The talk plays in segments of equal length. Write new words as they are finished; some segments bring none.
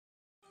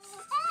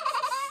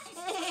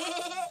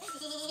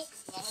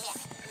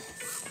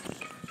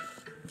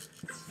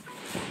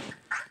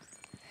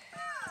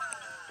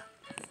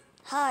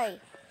Hi,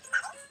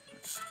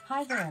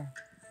 Hi there.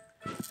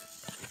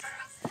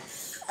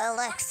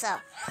 Alexa.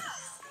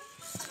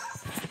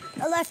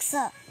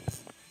 Alexa,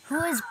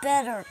 who is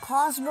better,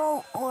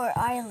 Cosmo or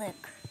Eilic?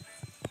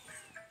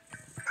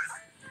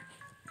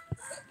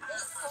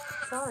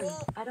 Sorry,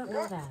 I don't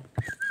know that.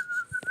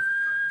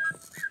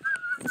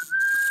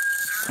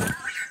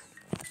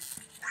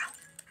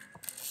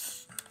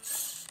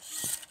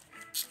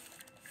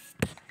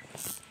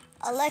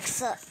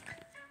 Alexa,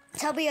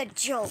 tell me a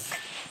joke.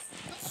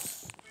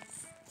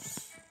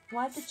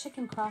 Why'd the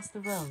chicken cross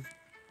the road?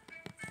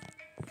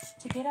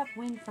 To get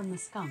upwind from the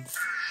skunk.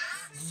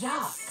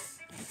 Yuck!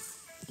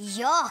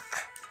 Yuck.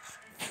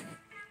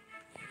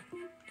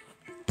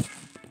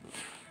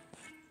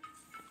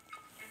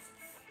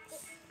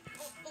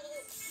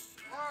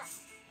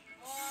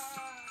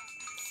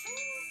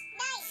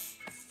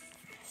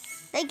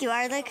 Thank you,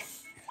 Eilic.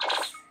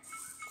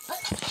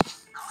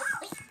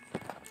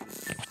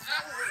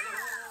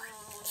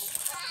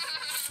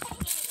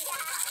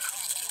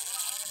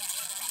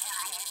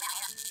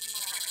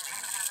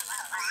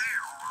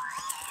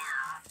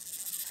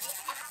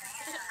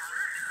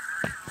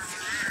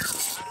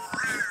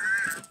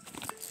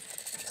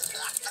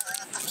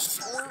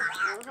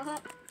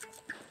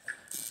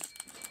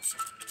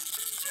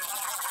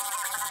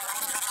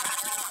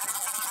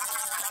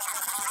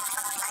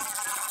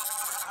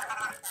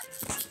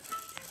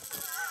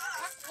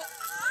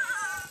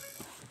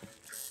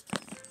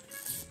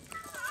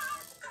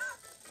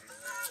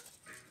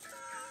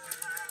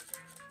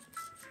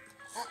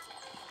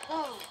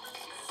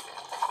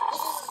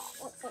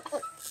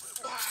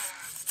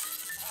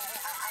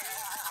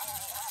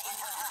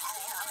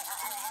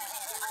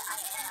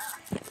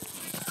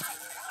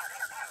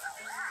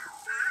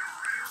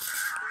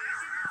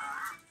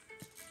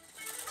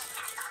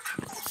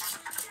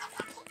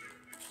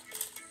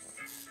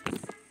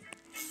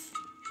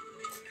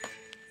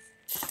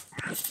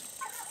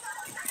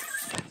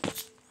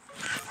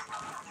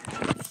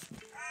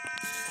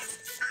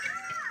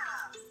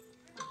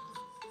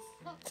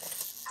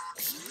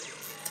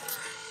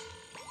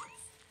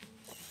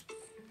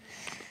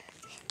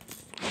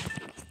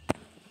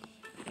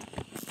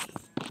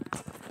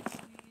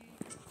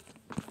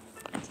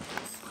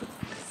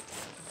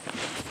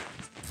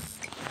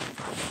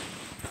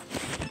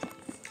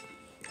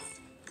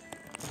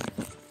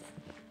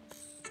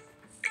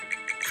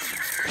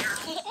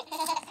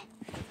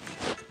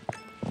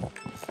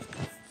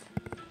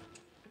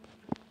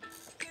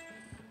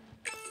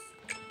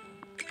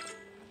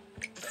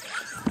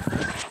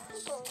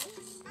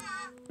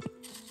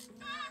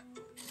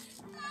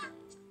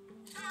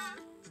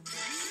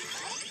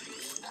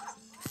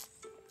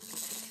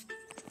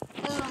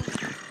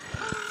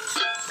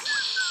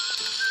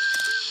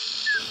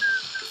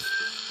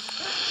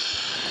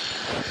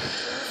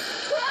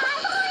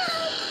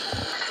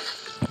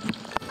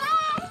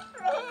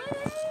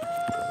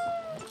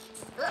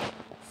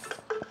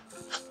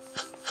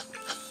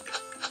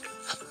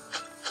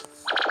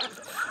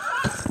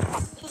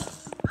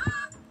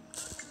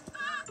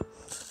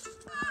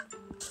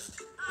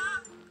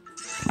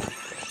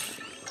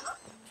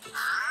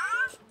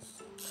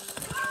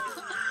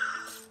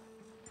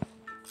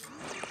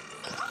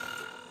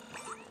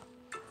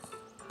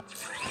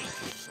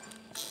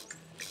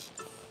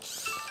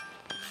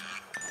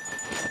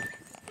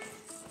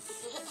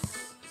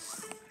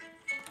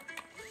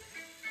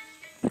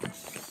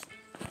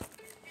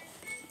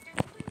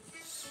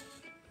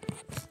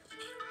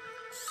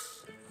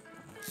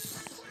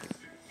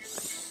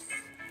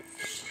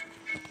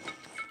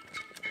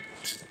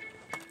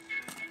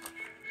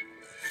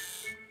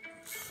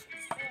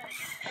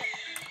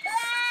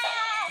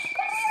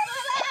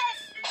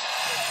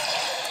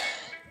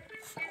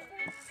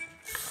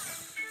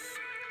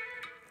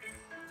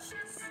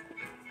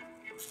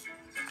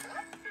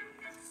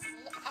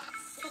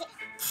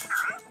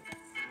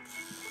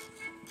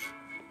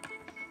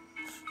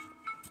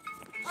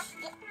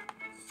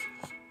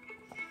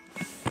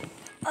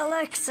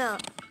 Alexa,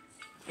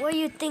 what do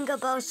you think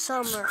about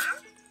summer?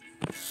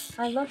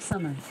 I love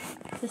summer.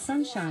 The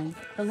sunshine,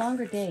 the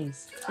longer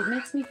days, it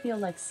makes me feel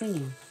like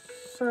singing.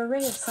 For a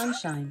ray of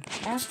sunshine,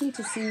 ask me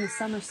to sing the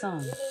summer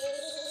song.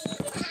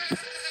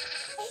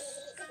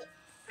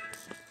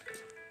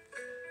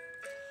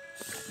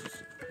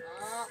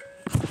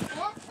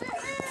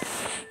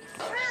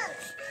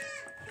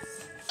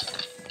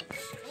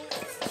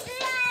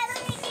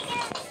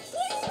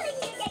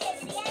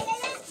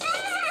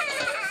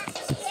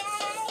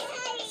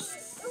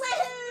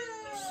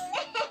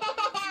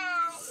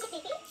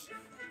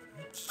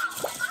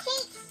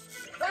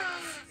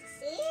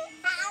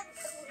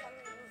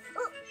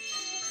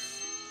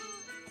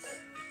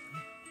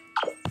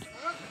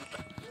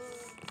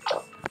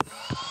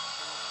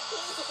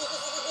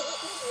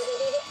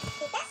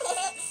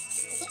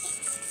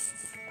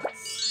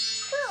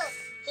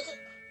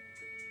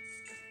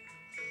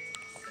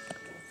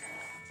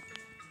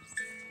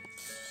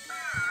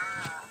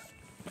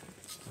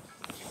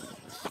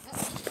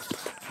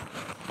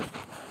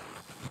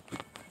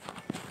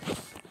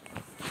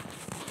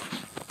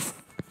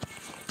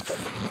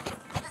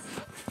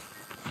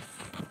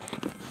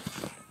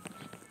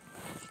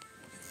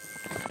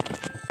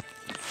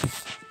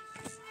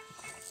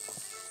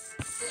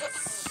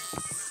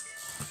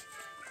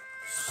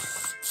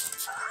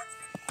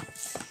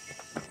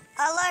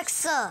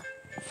 Alexa,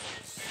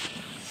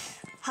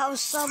 how's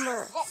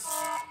summer?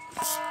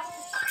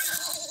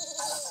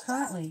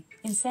 Currently,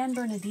 in San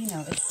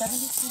Bernardino it's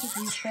 72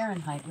 degrees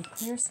Fahrenheit with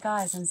clear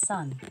skies and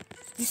sun.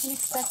 You can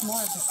expect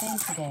more of the same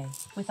today,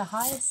 with a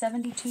high of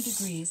 72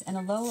 degrees and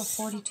a low of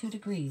 42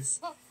 degrees.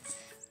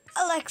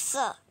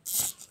 Alexa,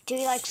 do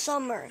you like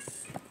summer?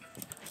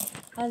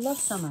 I love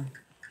summer.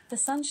 The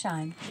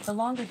sunshine, the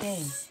longer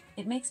days,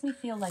 it makes me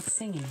feel like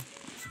singing.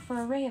 For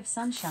a ray of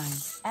sunshine,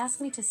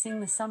 ask me to sing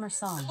the summer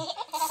song.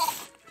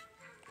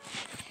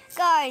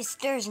 Guys,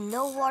 there's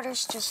no water,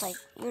 it's just like,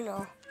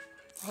 my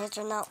hands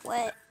are not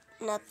wet,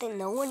 nothing,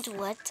 no one's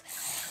wet.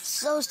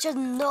 So it's just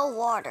no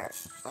water.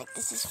 Like,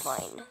 this is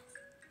fine.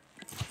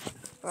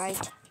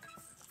 Right?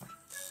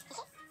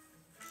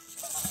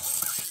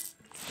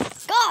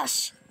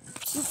 Gosh!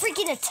 You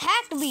freaking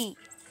attacked me!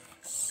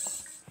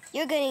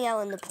 You're getting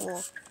out in the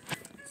pool.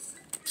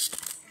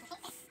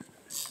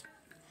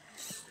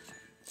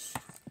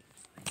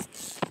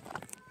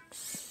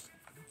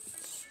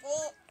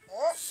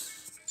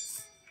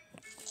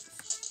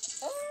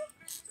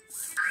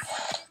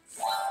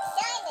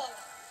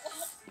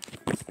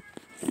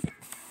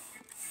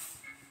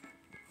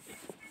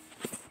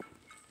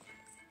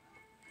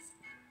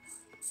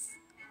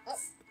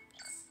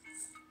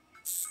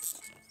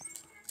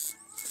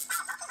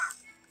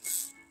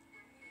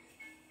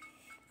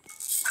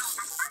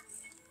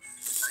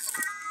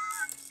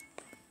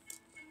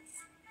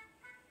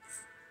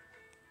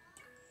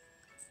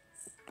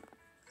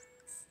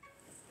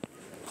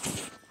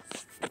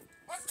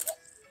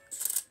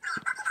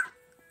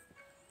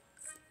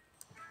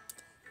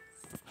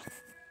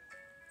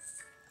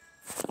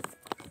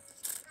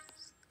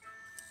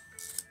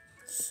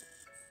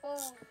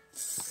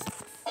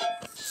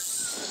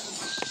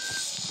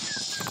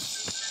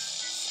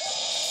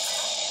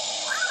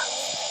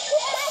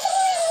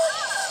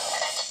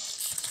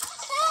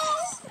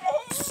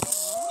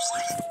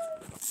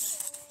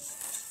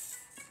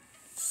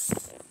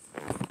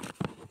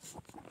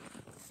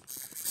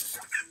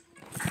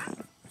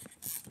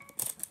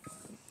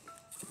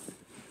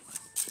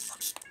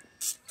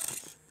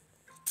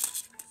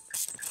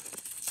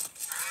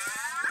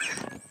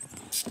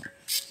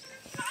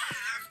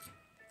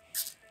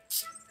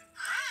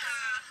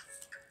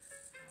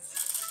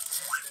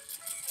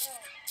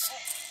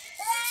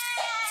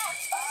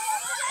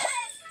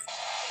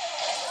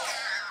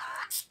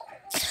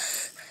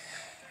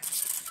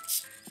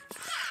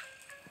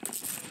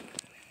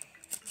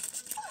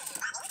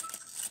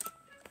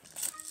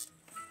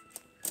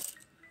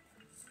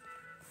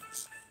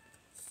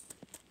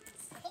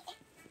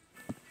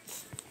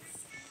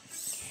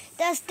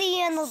 That's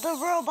the end of the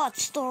robot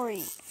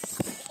story.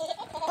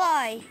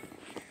 Bye.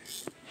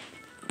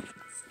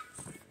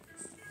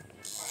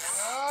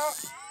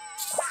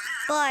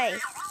 Bye.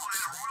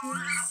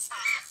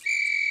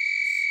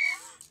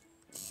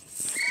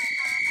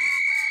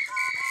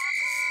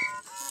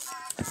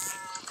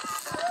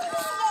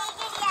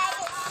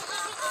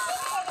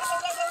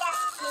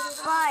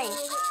 Bye.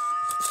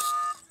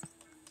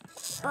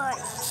 Bye.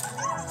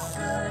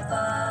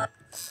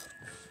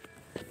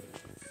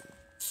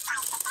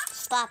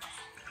 Stop.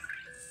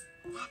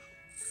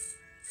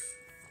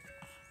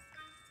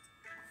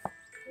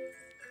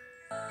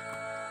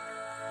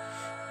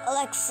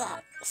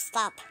 Alexa,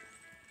 stop.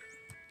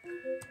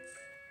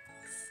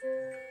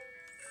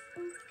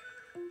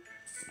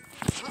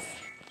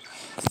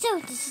 So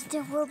this is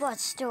the robot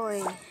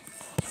story.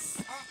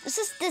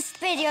 This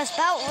video is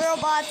about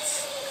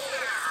robots.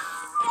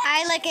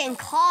 I like it in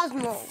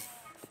Cosmo.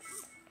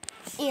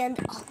 And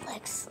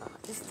Alexa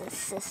is the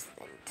assistant.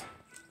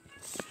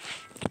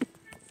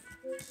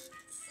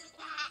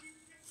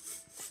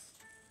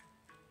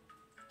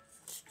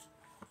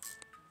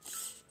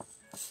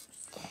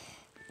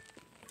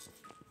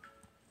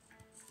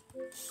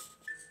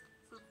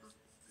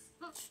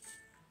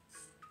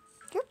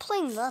 You're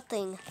playing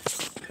nothing,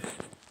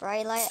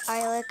 right,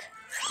 Alec?